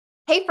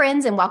Hey,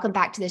 friends, and welcome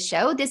back to the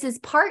show. This is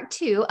part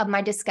 2 of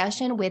my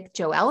discussion with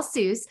Joelle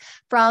Seuss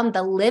from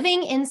the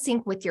Living in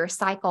Sync with Your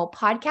Cycle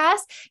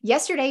podcast.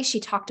 Yesterday, she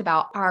talked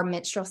about our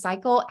menstrual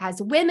cycle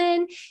as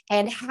women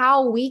and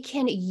how we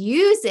can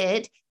use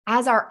it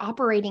as our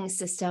operating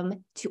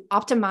system to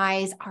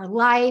optimize our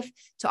life,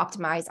 to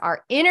optimize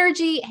our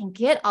energy, and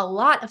get a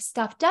lot of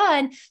stuff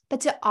done,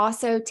 but to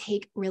also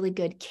take really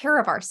good care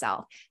of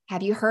ourselves.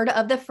 Have you heard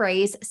of the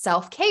phrase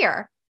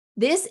self-care?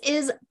 This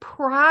is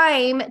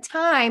prime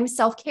time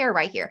self-care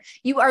right here.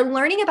 You are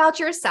learning about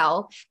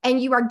yourself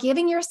and you are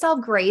giving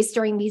yourself grace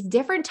during these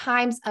different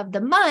times of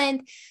the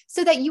month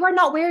so that you are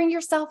not wearing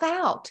yourself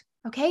out.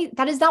 Okay.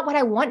 That is not what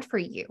I want for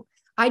you.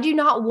 I do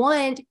not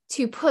want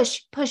to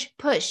push.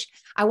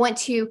 I want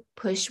to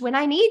push when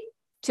I need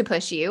to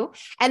push you.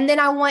 And then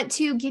I want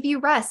to give you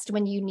rest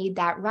when you need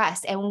that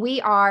rest. And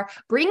we are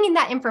bringing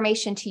that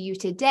information to you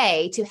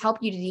today to help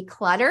you to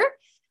declutter,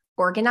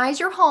 organize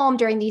your home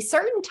during these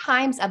certain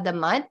times of the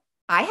month.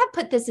 I have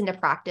put this into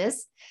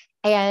practice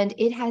and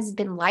it has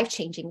been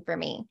life-changing for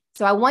me.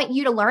 So I want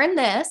you to learn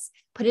this,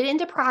 put it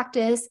into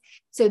practice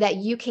so that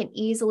you can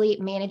easily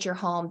manage your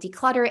home,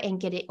 declutter,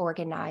 and get it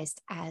organized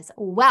as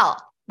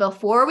well.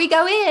 Before we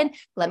go in,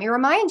 let me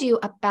remind you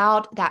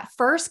about that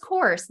first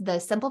course, the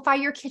Simplify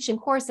Your Kitchen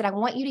course that I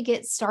want you to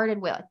get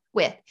started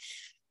with.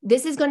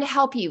 This is going to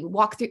help you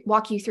walk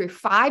you through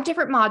 5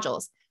 different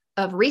modules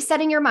of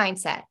resetting your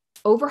mindset,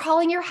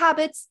 overhauling your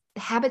habits,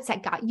 the habits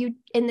that got you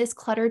in this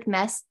cluttered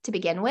mess to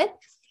begin with,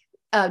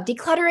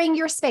 decluttering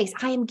your space.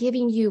 I am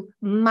giving you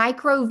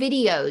micro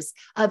videos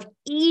of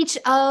each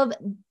of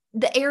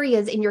the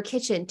areas in your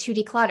kitchen to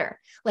declutter.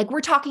 Like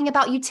we're talking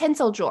about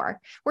utensil drawer.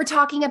 We're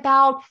talking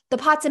about the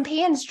pots and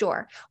pans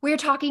drawer. We're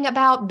talking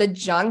about the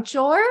junk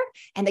drawer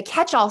and the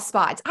catch-all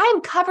spots. I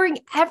am covering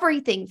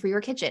everything for your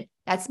kitchen.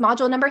 That's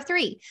module number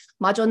 3.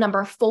 Module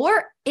number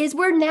 4 is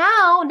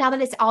now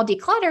that it's all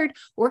decluttered,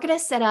 we're going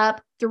to set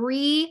up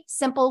 3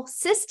 simple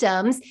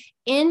systems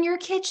in your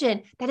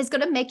kitchen that is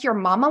going to make your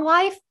mama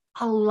life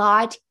a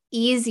lot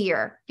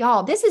easier.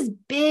 Y'all, this is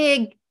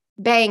big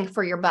bang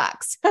for your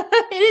bucks.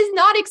 It is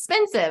not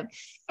expensive.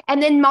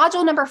 And then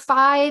module number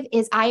 5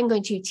 is I am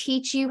going to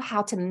teach you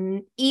how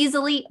to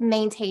easily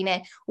maintain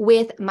it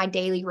with my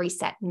daily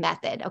reset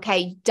method.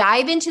 Okay.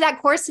 Dive into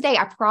that course today.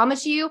 I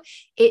promise you,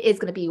 it is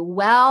going to be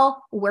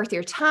well worth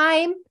your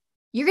time.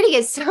 You're going to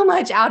get so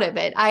much out of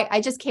it.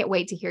 I just can't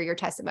wait to hear your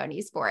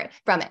testimonies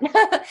from it.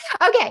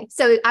 Okay.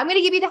 So I'm going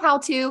to give you the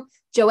how-to.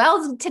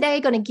 Joelle's today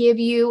going to give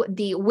you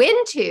the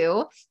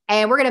when-to,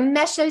 and we're going to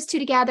mesh those 2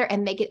 together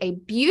and make it a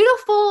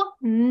beautiful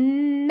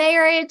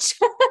marriage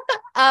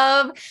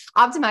of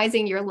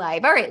optimizing your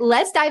life. All right.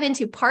 Let's dive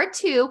into part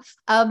 2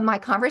 of my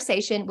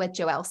conversation with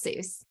Joelle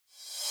Seuss.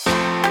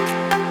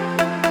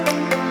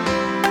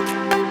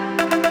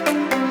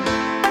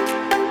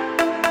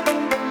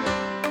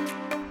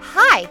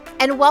 Hi,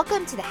 and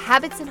welcome to the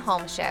Habits and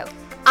Home Show.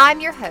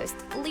 I'm your host,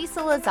 Lisa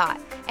Lazat,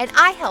 and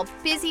I help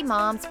busy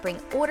moms bring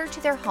order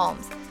to their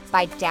homes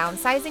by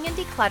downsizing and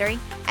decluttering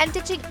and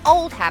ditching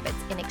old habits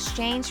in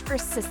exchange for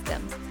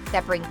systems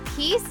that bring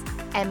peace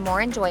and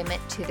more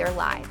enjoyment to their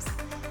lives.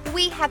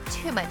 We have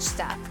too much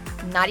stuff,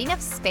 not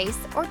enough space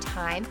or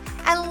time,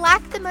 and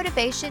lack the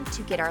motivation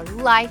to get our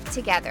life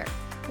together.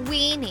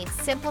 We need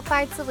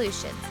simplified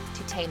solutions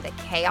to tame the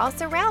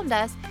chaos around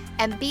us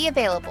and be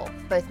available,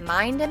 both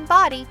mind and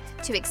body,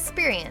 to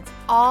experience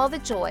all the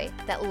joy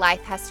that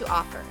life has to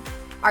offer.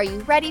 Are you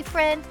ready,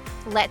 friend?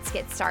 Let's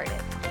get started.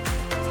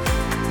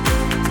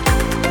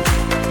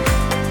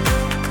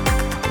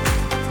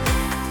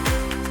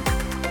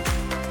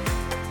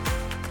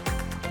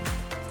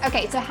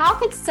 Okay, so how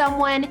could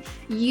someone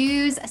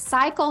use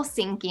cycle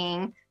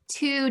syncing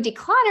to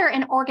declutter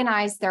and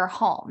organize their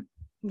home?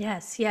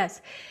 Yes.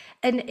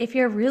 And if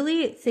you're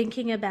really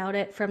thinking about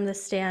it from the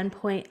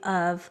standpoint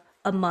of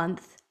a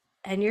month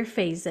and your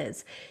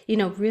phases,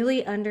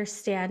 really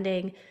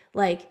understanding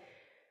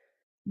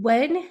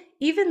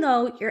even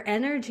though your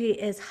energy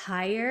is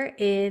higher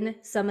in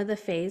some of the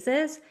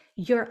phases,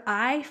 your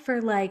eye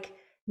for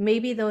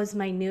maybe those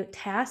minute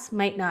tasks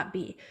might not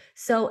be.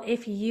 So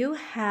if you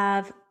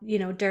have,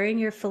 during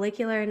your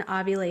follicular and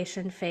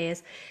ovulation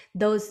phase,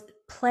 those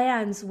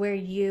plans where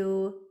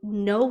you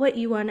know what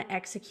you want to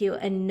execute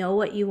and know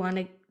what you want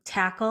to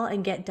tackle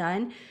and get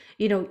done,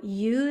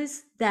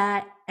 use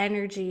that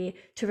energy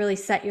to really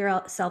set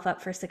yourself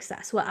up for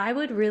success. What I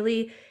would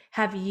really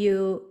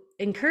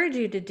encourage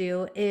you to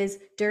do is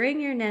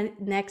during your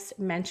next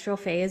menstrual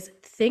phase,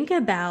 think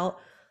about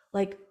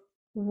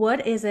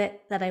what is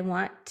it that I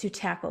want to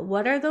tackle?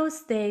 What are those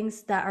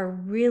things that are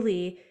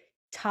really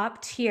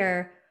top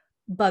tier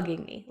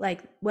bugging me?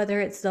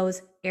 Whether it's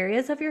those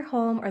areas of your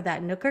home or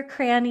that nook or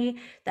cranny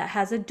that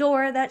has a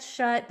door that's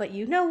shut, but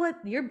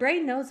your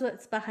brain knows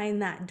what's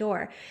behind that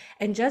door,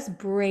 and just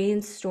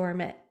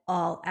brainstorm it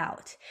all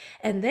out.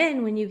 And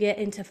then when you get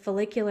into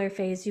follicular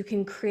phase, you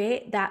can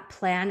create that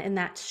plan and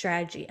that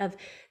strategy of,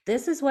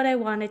 this is what I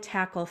want to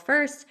tackle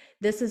first.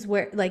 This is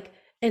where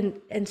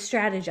and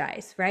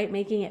strategize, right?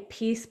 Making it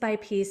piece by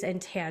piece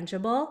and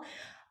tangible.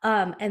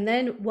 And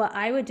then what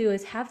I would do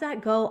is have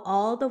that go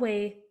all the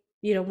way,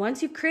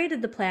 once you've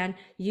created the plan,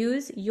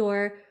 use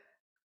your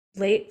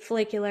late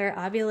follicular,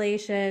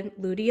 ovulation,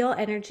 luteal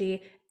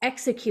energy,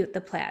 execute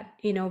the plan,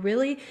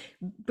 really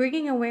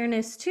bringing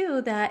awareness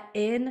to that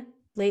in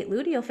late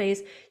luteal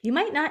phase, you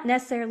might not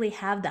necessarily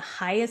have the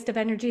highest of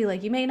energy.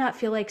 Like you may not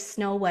feel like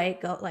Snow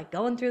White,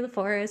 going through the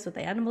forest with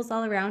the animals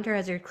all around her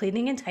as you're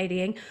cleaning and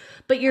tidying,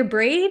 but your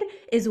brain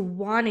is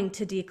wanting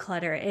to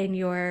declutter in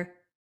your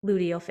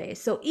luteal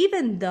phase. So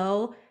even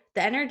though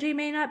the energy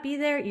may not be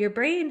there, your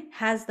brain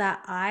has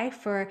that eye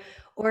for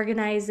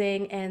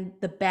organizing and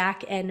the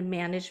back end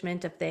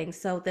management of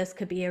things. So this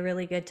could be a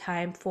really good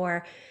time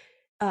for,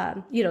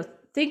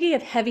 thinking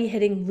of heavy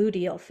hitting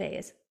luteal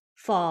phase,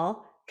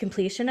 fall,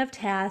 completion of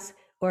tasks,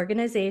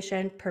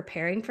 organization,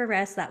 preparing for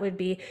rest. That would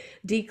be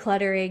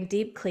decluttering,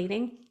 deep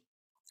cleaning,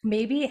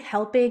 maybe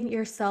helping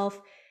yourself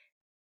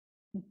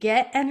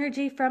get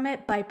energy from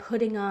it by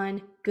putting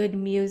on good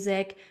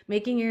music,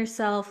 making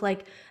yourself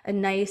like a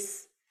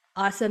nice,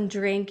 awesome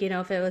drink.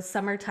 If it was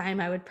summertime,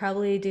 I would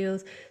probably do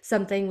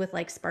something with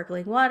like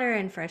sparkling water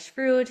and fresh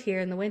fruit. Here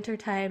in the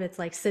wintertime, it's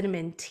like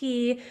cinnamon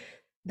tea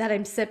that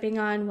I'm sipping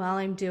on while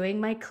I'm doing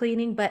my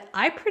cleaning. But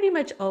I pretty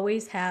much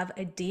always have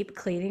a deep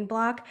cleaning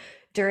block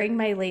during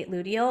my late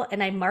luteal,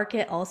 and I mark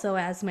it also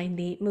as my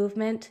neat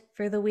movement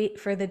for the week,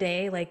 for the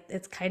day. Like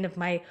it's kind of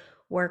my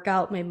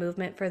workout, my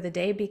movement for the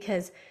day,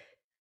 because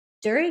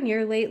during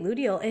your late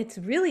luteal, it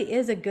really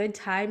is a good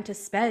time to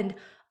spend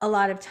a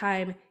lot of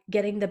time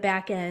getting the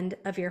back end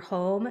of your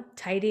home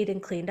tidied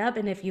and cleaned up.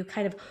 And if you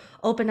kind of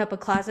open up a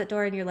closet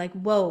door and you're like,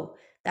 whoa,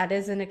 that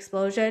is an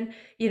explosion,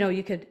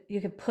 you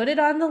could put it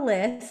on the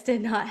list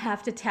and not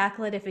have to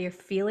tackle it if you're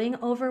feeling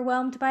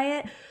overwhelmed by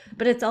it.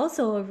 But it's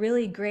also a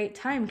really great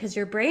time because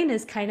your brain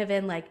is kind of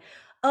in like,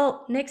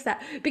 oh, nix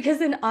that.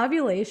 Because in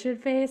ovulation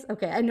phase,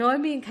 okay, I know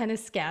I'm being kind of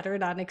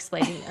scattered on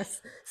explaining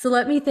this. So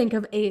let me think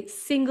of a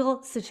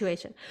single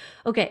situation.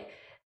 Okay,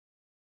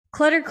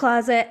 cluttered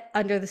closet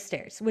under the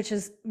stairs, which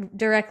is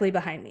directly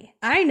behind me.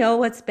 I know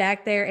what's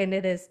back there and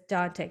it is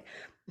daunting.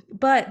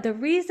 But the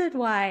reason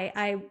why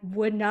I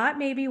would not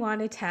maybe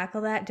want to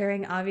tackle that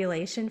during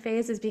ovulation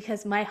phase is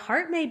because my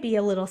heart may be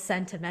a little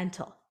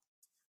sentimental.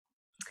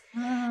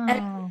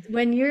 And Oh,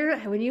 when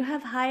you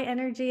have high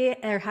energy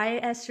or high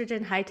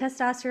estrogen, high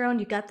testosterone,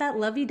 you got that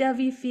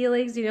lovey-dovey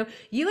feelings,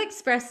 you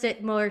expressed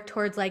it more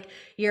towards like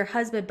your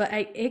husband, but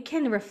it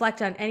can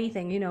reflect on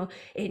anything,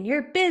 in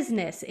your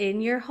business,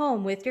 in your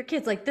home, with your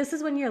kids. Like this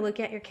is when you're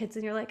looking at your kids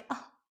and you're like,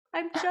 oh,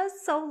 I'm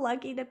just so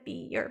lucky to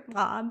be your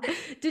mom.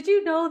 Did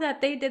you know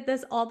that they did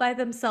this all by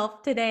themselves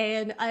today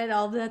and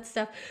all that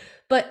stuff?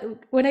 But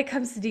when it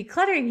comes to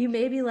decluttering, you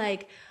may be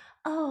like,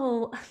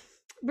 oh,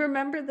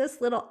 remember this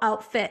little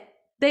outfit?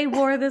 They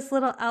wore this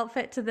little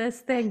outfit to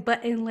this thing.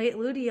 But in late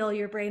luteal,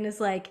 your brain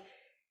is like,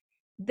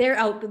 they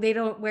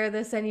don't wear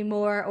this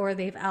anymore, or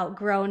they've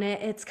outgrown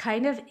it. It's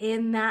kind of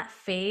in that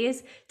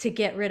phase to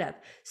get rid of.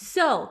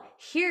 So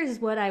here's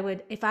what I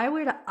would, if I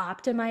were to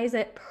optimize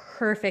it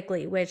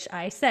perfectly, which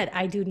I said,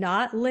 I do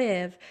not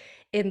live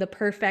in the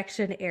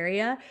perfection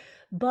area,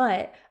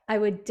 but I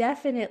would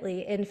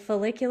definitely in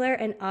follicular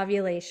and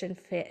ovulation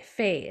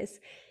phase,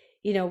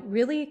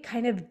 really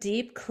kind of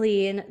deep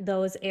clean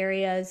those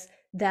areas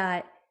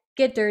that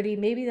get dirty.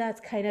 Maybe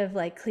that's kind of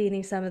like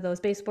cleaning some of those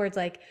baseboards.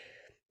 Like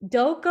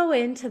don't go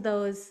into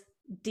those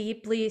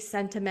deeply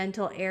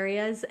sentimental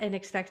areas and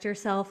expect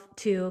yourself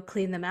to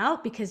clean them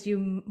out, because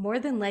you more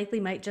than likely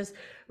might just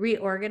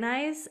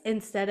reorganize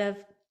instead of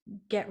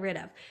get rid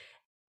of.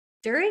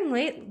 During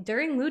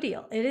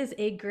luteal, it is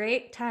a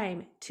great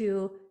time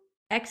to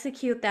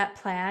execute that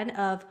plan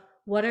of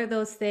what are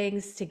those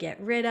things to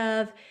get rid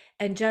of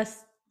and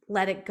just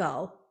let it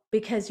go,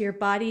 because your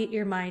body,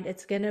 your mind,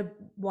 it's going to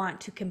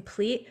want to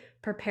complete,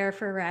 prepare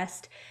for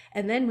rest.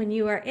 And then when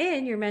you are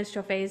in your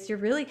menstrual phase, you're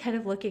really kind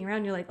of looking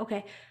around. You're like,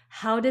 okay,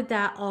 how did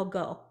that all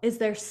go? Is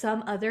there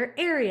some other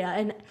area?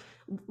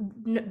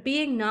 And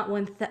being not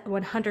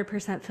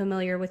 100%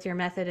 familiar with your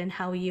method and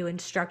how you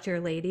instruct your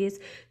ladies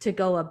to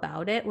go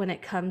about it when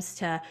it comes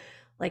to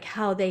like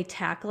how they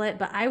tackle it,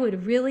 but I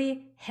would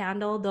really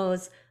handle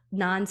those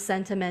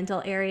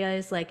non-sentimental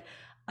areas like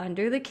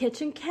under the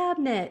kitchen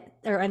cabinet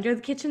or under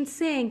the kitchen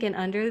sink and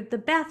under the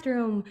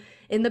bathroom,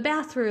 in the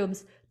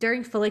bathrooms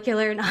during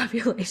follicular and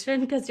ovulation,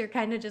 because you're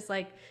kind of just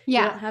like, you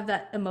yeah. don't have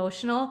that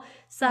emotional Yeah.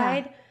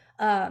 side.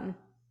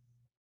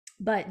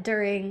 But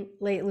during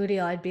late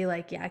luteal, I'd be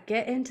like, yeah,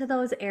 get into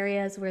those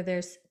areas where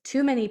there's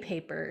too many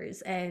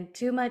papers and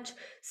too much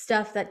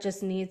stuff that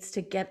just needs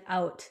to get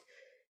out,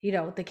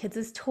 the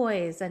kids'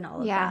 toys and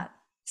all of Yeah. that.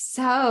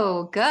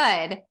 So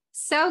good.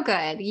 So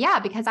good. Yeah,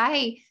 because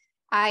I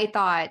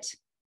thought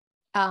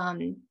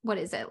what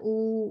is it?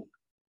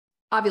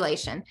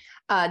 Ovulation.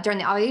 During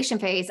the ovulation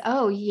phase,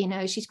 oh,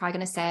 she's probably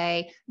going to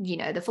say,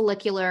 the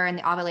follicular and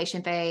the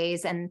ovulation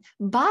phase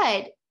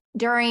but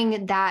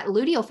during that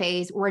luteal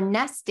phase, we're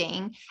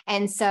nesting.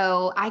 And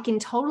so I can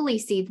totally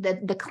see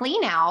that the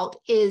clean out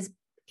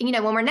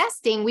when we're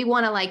nesting, we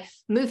want to like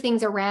move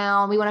things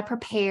around. We want to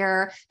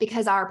prepare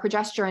because our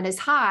progesterone is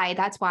high.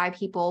 That's why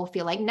people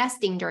feel like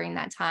nesting during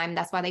that time.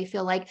 That's why they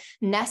feel like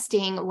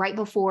nesting right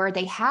before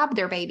they have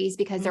their babies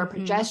because their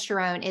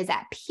progesterone is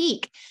at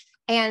peak.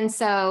 And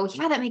so,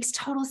 yeah, that makes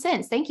total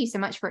sense. Thank you so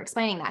much for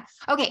explaining that.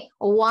 Okay,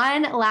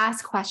 one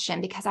last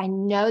question, because I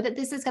know that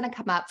this is going to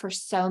come up for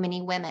so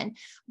many women,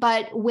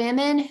 but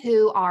women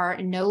who are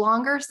no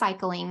longer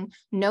cycling,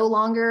 no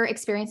longer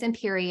experiencing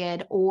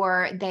period,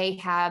 or they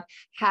have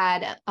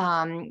had,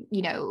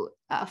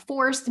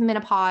 forced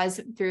menopause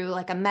through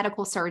like a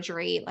medical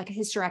surgery, like a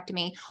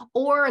hysterectomy,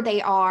 or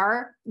they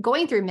are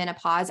going through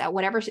menopause at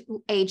whatever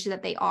age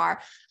that they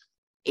are.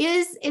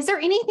 Is there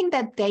anything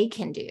that they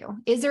can do?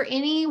 Is there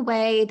any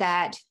way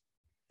that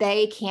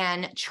they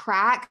can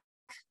track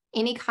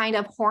any kind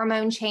of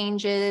hormone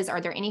changes?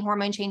 Are there any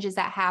hormone changes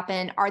that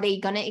happen? Are they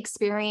going to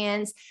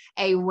experience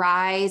a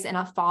rise and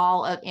a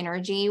fall of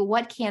energy?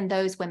 What can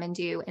those women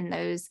do in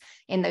those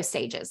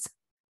stages?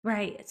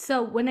 Right.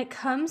 So when it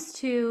comes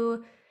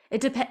to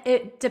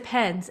it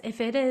depends.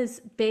 If it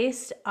is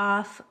based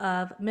off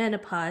of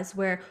menopause,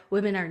 where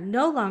women are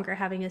no longer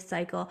having a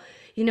cycle,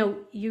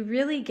 you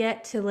really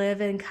get to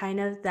live in kind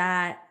of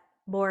that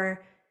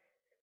more,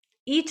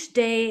 each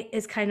day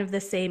is kind of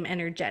the same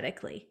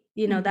energetically.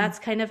 That's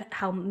kind of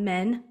how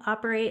men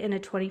operate in a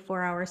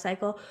 24-hour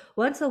cycle.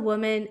 Once a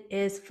woman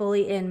is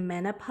fully in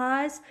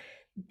menopause,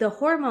 the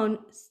hormone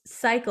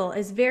cycle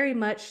is very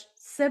much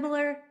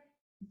similar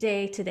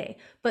day to day.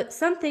 But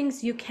some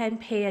things you can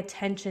pay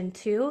attention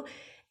to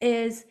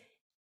is,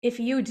 if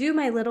you do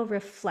my little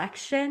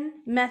reflection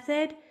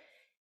method,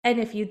 and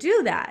if you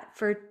do that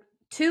for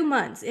 2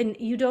 months, and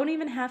you don't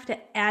even have to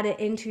add it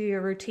into your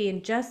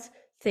routine, just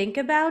think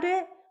about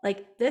it.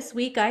 Like, this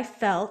week I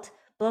felt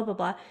blah, blah,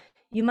 blah.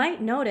 You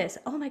might notice,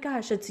 oh my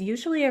gosh, it's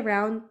usually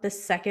around the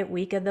second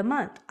week of the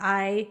month.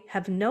 I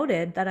have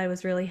noted that I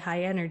was really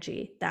high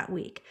energy that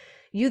week.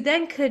 You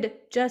then could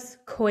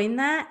just coin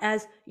that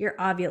as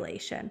your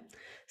ovulation.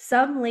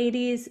 Some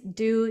ladies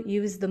do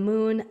use the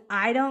moon.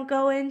 I don't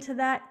go into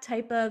that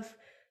type of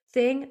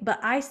thing,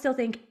 but I still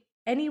think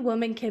any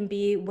woman can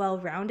be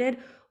well-rounded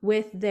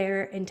with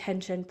their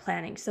intention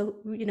planning. So,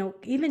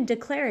 even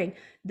declaring,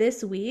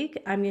 this week,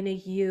 I'm going to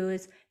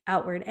use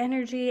outward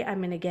energy.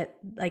 I'm going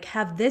to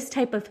have this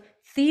type of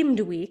themed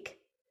week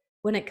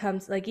when it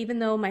comes, like, even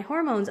though my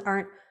hormones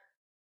aren't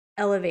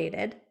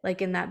elevated,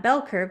 like in that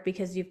bell curve,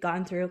 because you've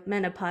gone through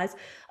menopause.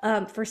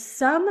 For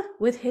some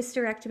with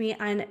hysterectomy,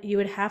 and you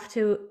would have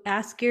to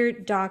ask your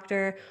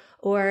doctor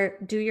or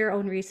do your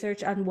own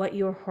research on what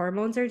your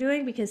hormones are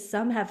doing, because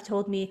some have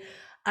told me,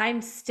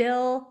 I'm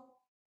still,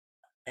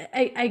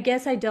 I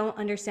guess I don't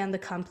understand the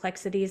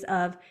complexities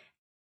of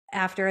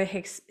after a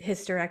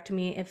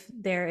hysterectomy, if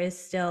there is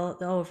still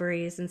the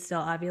ovaries and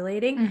still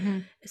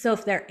ovulating. So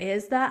if there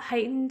is that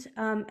heightened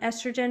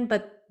estrogen,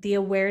 but the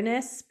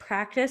awareness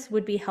practice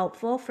would be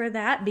helpful for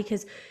that,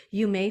 because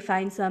you may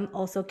find some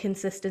also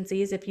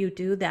consistencies if you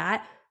do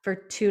that for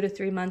 2 to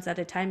 3 months at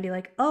a time. Be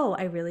like, oh,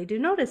 I really do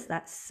notice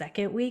that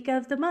second week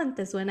of the month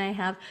is when I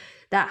have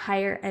that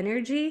higher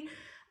energy,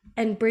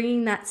 and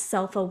bringing that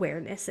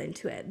self-awareness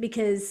into it.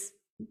 Because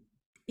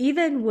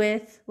even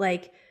with,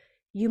 like,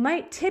 you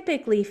might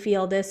typically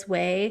feel this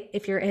way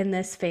if you're in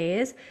this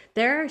phase.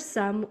 There are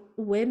some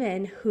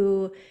women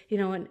who,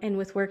 and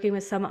with working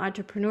with some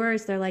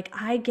entrepreneurs, they're like,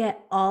 I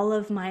get all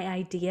of my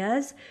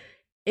ideas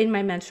in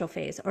my menstrual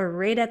phase or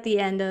right at the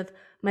end of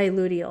my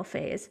luteal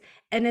phase.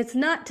 And it's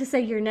not to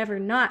say you're never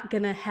not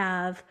going to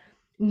have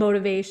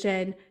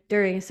motivation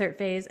during a certain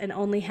phase and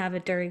only have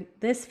it during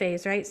this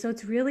phase, right? So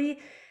it's really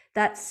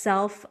that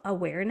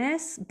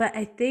self-awareness. But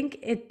I think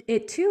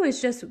it too is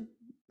just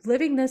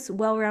living this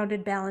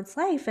well-rounded, balanced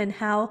life. And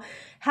how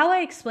I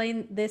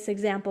explain this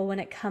example when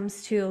it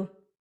comes to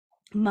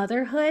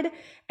motherhood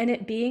and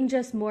it being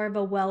just more of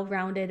a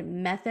well-rounded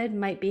method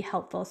might be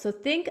helpful. So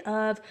think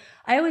of,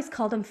 I always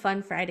call them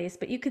fun Fridays,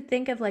 but you could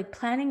think of like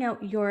planning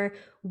out your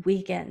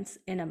weekends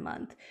in a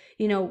month.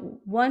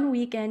 One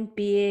weekend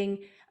being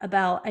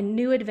about a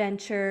new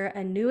adventure,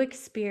 a new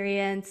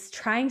experience,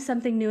 trying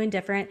something new and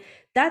different.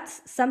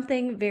 That's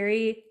something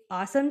very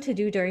awesome to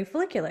do during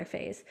follicular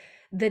phase.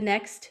 The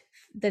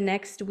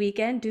next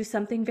weekend, do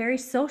something very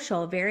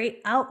social,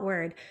 very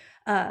outward,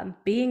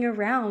 being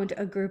around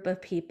a group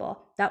of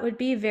people. That would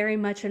be very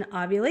much an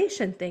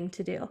ovulation thing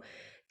to do.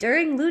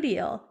 During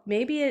luteal,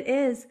 maybe it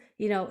is,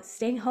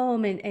 staying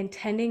home and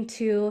tending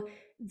to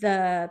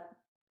the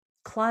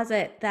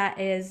closet that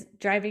is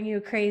driving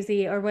you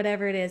crazy, or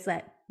whatever it is,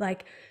 that,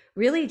 like,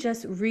 really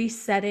just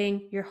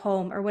resetting your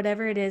home or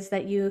whatever it is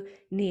that you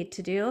need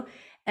to do.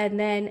 And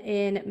then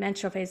in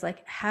menstrual phase,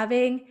 like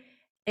having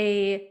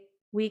a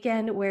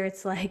weekend where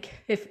it's like,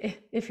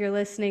 if you're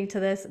listening to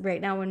this right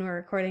now when we're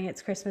recording,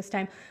 it's Christmas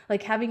time,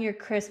 like having your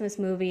Christmas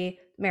movie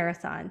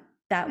marathon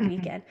that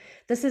weekend.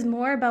 This is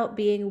more about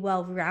being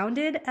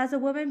well-rounded as a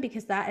woman,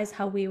 because that is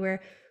how we were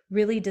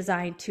really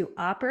designed to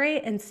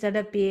operate instead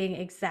of being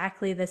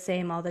exactly the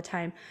same all the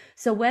time.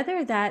 So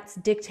whether that's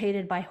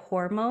dictated by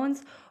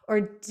hormones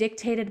or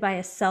dictated by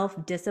a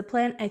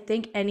self-discipline, I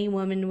think any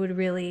woman would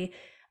really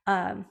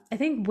I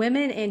think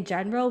women in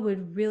general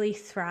would really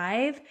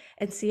thrive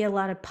and see a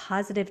lot of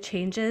positive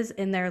changes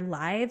in their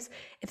lives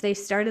if they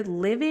started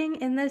living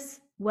in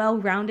this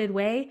well-rounded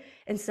way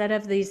instead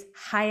of these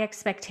high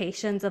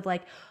expectations of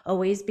like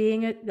always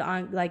being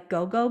on like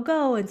go go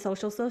go and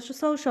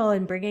social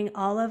and bringing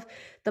all of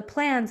the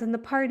plans and the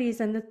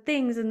parties and the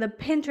things and the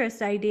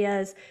Pinterest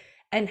ideas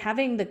and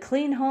having the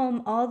clean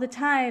home all the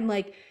time.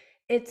 Like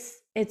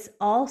it's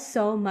all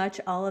so much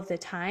all of the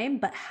time,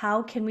 but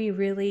how can we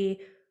really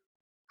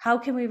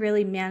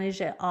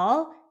manage it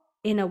all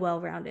in a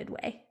well-rounded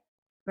way,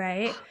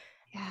 right?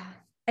 Yeah.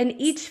 And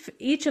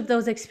each of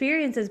those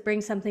experiences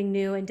brings something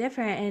new and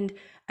different. And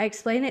I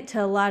explain it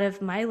to a lot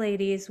of my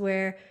ladies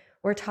where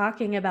we're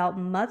talking about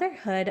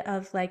motherhood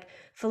of like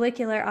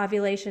follicular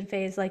ovulation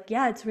phase. Like,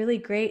 yeah, it's really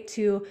great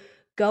to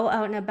go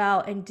out and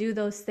about and do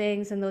those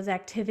things and those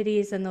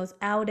activities and those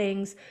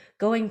outings,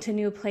 going to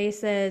new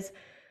places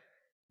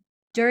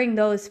during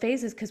those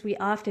phases, because we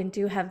often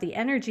do have the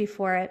energy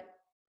for it.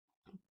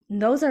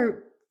 And those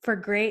are for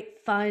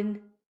great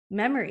fun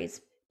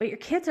memories. But your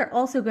kids are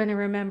also going to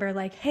remember,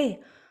 like,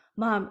 hey,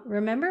 mom,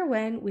 remember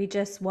when we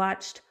just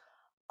watched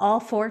all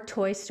 4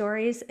 Toy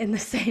Stories in the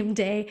same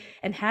day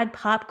and had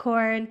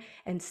popcorn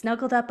and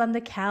snuggled up on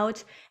the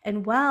couch?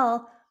 And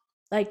well,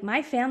 like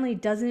my family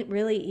doesn't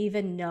really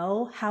even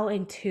know how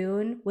in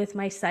tune with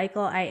my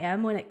cycle I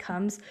am when it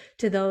comes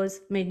to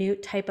those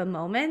minute type of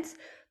moments.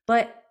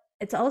 But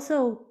it's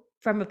also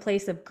from a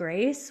place of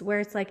grace where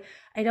it's like,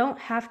 I don't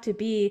have to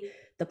be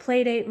the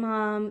play date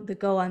mom, the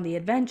go on the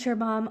adventure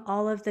mom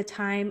all of the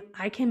time.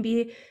 I can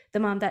be the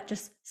mom that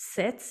just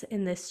sits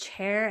in this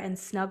chair and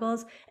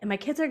snuggles. And my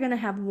kids are going to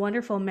have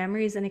wonderful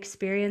memories and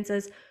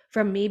experiences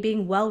from me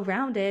being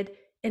well-rounded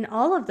in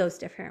all of those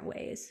different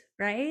ways,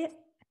 right?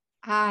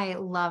 I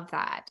love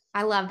that.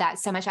 I love that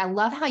so much. I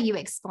love how you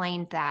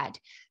explained that,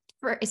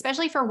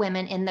 especially for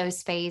women in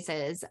those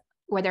phases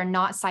where they're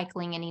not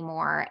cycling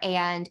anymore,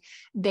 and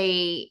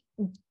they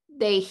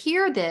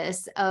hear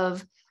this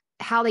of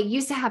how they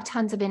used to have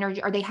tons of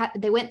energy, or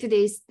they went through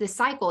this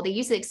cycle, they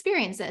used to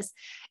experience this,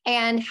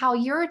 and how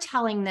you're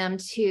telling them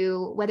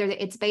to, whether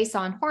it's based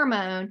on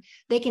hormone,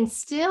 they can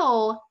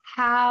still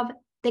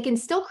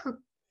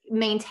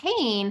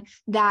maintain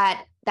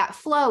that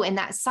flow and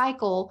that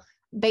cycle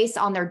based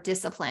on their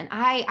discipline.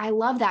 I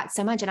love that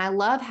so much. And I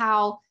love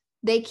how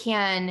they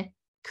can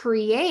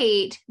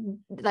recreate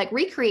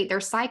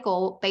their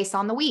cycle based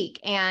on the week,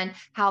 and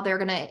how they're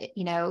going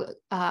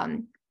to,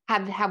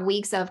 have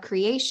weeks of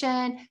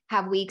creation,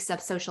 have weeks of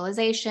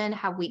socialization,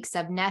 have weeks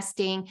of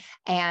nesting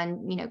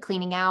and,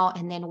 cleaning out,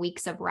 and then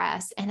weeks of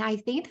rest. And I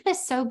think that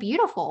is so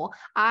beautiful.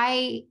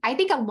 I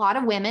think a lot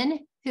of women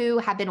who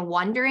have been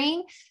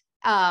wondering,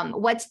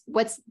 what's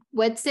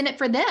in it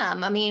for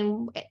them. I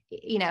mean,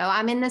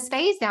 I'm in this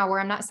phase now where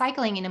I'm not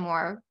cycling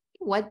anymore.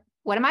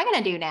 What am I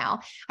going to do now?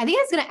 I think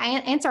it's going to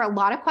answer a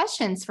lot of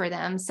questions for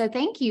them. So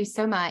thank you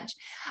so much.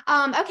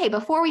 Okay,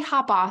 before we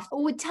hop off,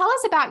 tell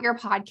us about your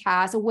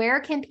podcast. Where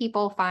can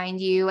people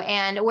find you,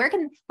 and where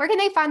can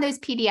they find those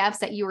PDFs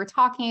that you were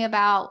talking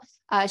about?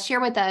 Share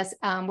with us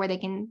where they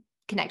can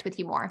connect with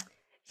you more.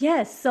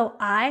 Yes. So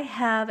I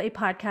have a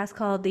podcast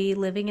called the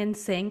Living in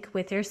Sync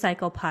with Your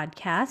Cycle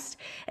podcast,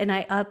 and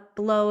I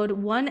upload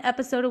 1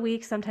 episode a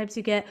week. Sometimes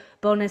you get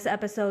bonus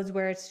episodes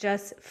where it's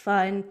just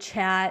fun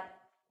chat.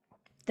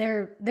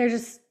 They're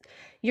just,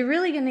 you're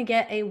really going to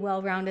get a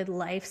well-rounded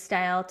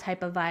lifestyle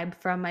type of vibe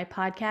from my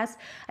podcast.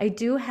 I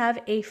do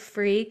have a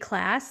free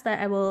class that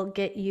I will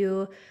get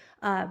you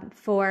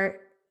for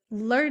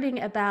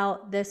learning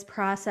about this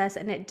process,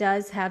 and it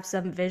does have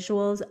some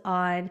visuals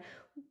on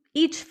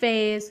each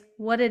phase,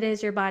 what it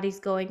is your body's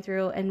going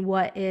through, and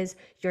what is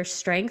your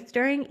strength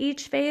during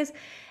each phase.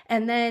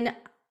 And then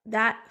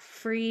that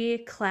free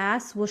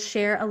class will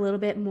share a little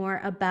bit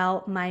more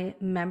about my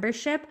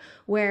membership,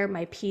 where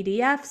my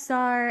PDFs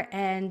are,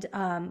 and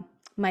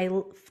my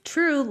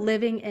true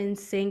Living in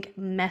Sync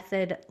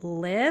method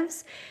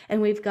lives.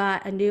 And we've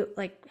got a new,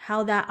 like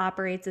how that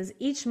operates is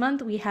each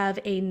month we have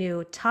a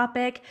new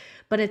topic,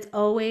 but it's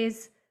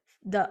always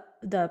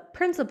the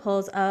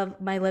principles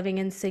of my Living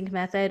in Sync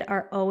method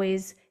are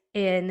always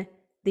in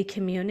the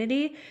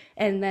community.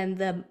 And then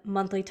the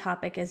monthly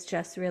topic is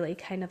just really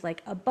kind of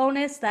like a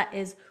bonus that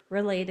is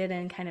related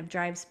and kind of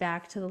drives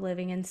back to the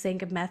Living in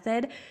Sync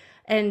method.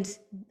 And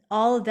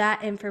all of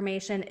that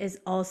information is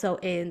also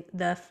in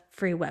the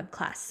free web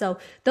class. So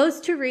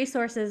those 2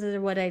 resources are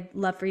what I'd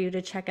love for you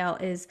to check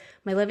out, is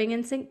my Living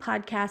in Sync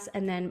podcast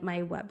and then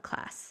my web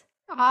class.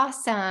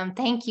 Awesome.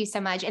 Thank you so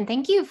much. And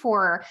thank you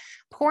for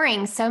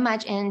pouring so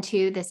much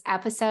into this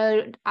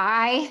episode.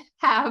 I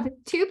have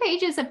 2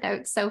 pages of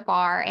notes so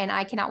far, and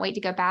I cannot wait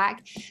to go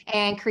back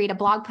and create a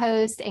blog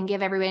post and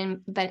give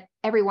everyone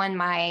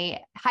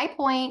my high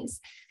points.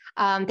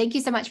 Thank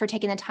you so much for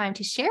taking the time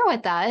to share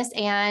with us.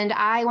 And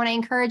I want to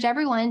encourage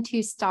everyone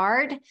to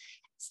start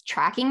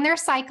tracking their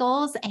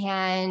cycles.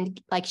 And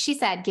like she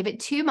said, give it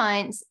 2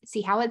 months,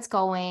 see how it's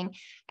going.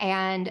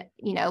 And,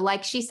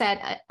 like she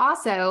said,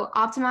 also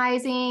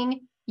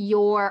optimizing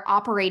your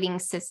operating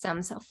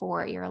systems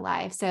for your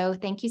life. So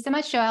thank you so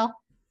much, Joelle.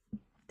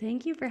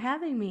 Thank you for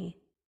having me.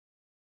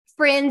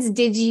 Friends,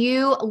 did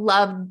you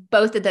love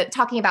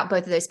talking about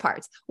both of those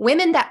parts?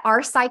 Women that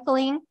are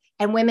cycling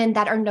and women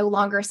that are no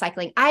longer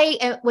cycling.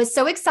 I was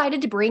so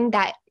excited to bring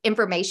that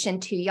information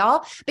to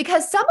y'all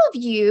because some of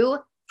you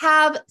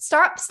have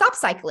stopped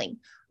cycling,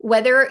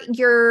 whether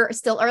you're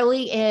still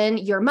early in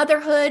your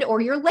motherhood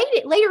or you're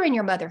later in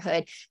your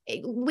motherhood.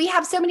 We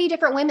have so many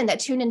different women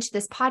that tune into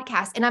this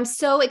podcast, and I'm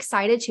so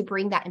excited to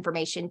bring that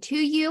information to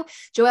you.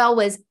 Joelle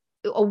was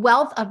a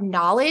wealth of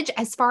knowledge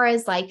as far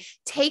as like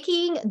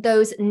taking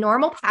those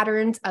normal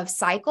patterns of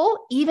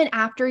cycle, even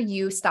after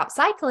you stop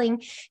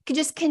cycling, could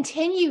just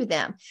continue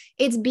them.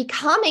 It's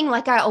becoming,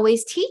 like I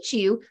always teach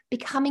you,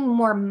 becoming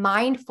more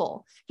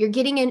mindful. You're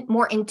getting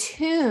more in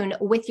tune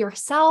with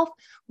yourself,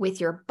 with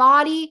your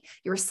body.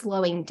 You're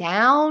slowing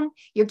down.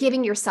 You're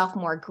giving yourself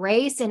more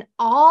grace. And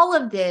all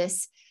of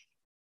this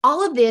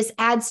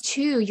adds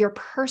to your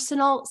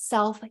personal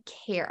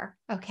self-care.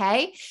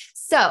 Okay.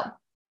 So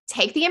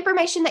take the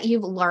information that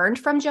you've learned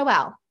from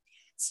Joelle,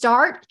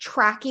 start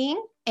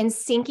tracking and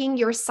syncing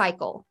your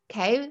cycle,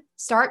 okay?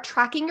 Start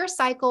tracking your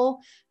cycle.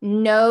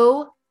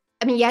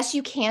 Yes,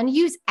 you can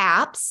use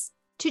apps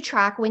to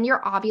track when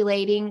you're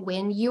ovulating,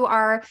 when you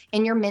are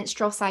in your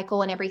menstrual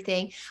cycle and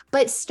everything,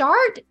 but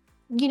start,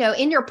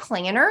 in your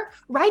planner,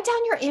 write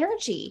down your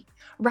energy.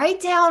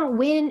 Write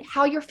down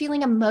how you're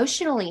feeling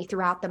emotionally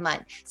throughout the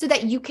month so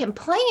that you can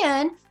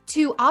plan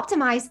to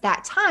optimize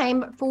that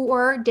time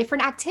for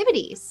different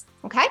activities.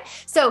 Okay.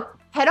 So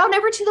head on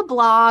over to the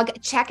blog,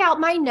 check out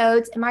my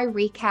notes and my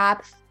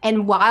recap.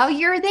 And while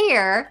you're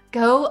there,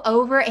 go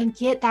over and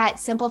get that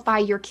Simplify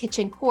Your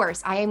Kitchen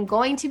course. I am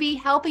going to be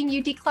helping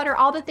you declutter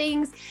all the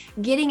things,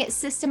 getting it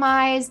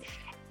systemized,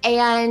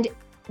 and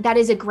that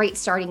is a great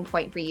starting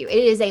point for you.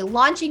 It is a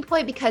launching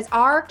point because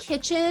our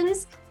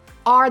kitchens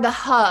are the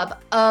hub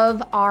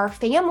of our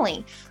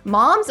family.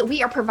 Moms,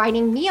 we are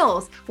providing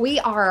meals. We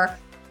are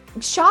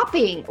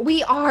shopping.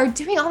 We are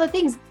doing all the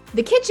things.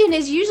 The kitchen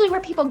is usually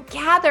where people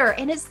gather,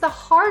 and it's the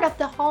heart of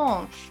the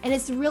home. And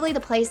it's really the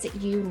place that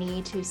you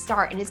need to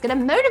start. And it's going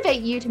to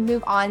motivate you to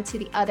move on to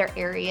the other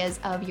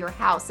areas of your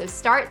house. So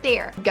start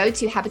there. Go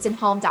to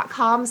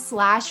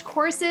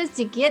habitsandhome.com/courses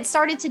to get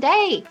started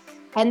today.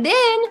 And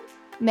then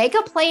make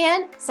a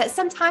plan, set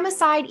some time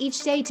aside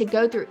each day to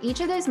go through each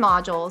of those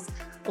modules,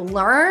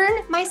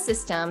 learn my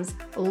systems,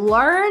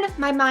 learn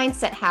my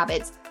mindset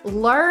habits,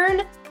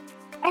 learn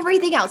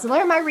everything else,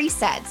 learn my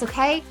resets,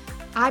 okay?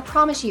 I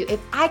promise you, if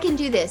I can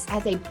do this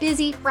as a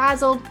busy,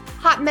 frazzled,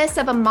 hot mess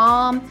of a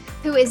mom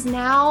who is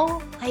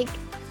now like,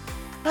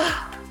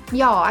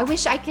 y'all, I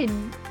wish I could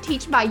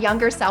teach my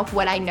younger self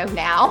what I know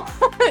now.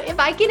 If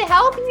I can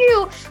help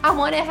you, I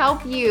want to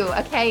help you.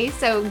 Okay,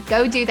 so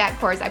go do that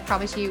course. I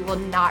promise you will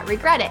not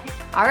regret it.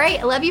 All right,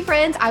 I love you,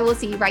 friends. I will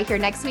see you right here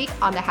next week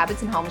on the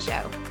Habits and Home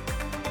Show.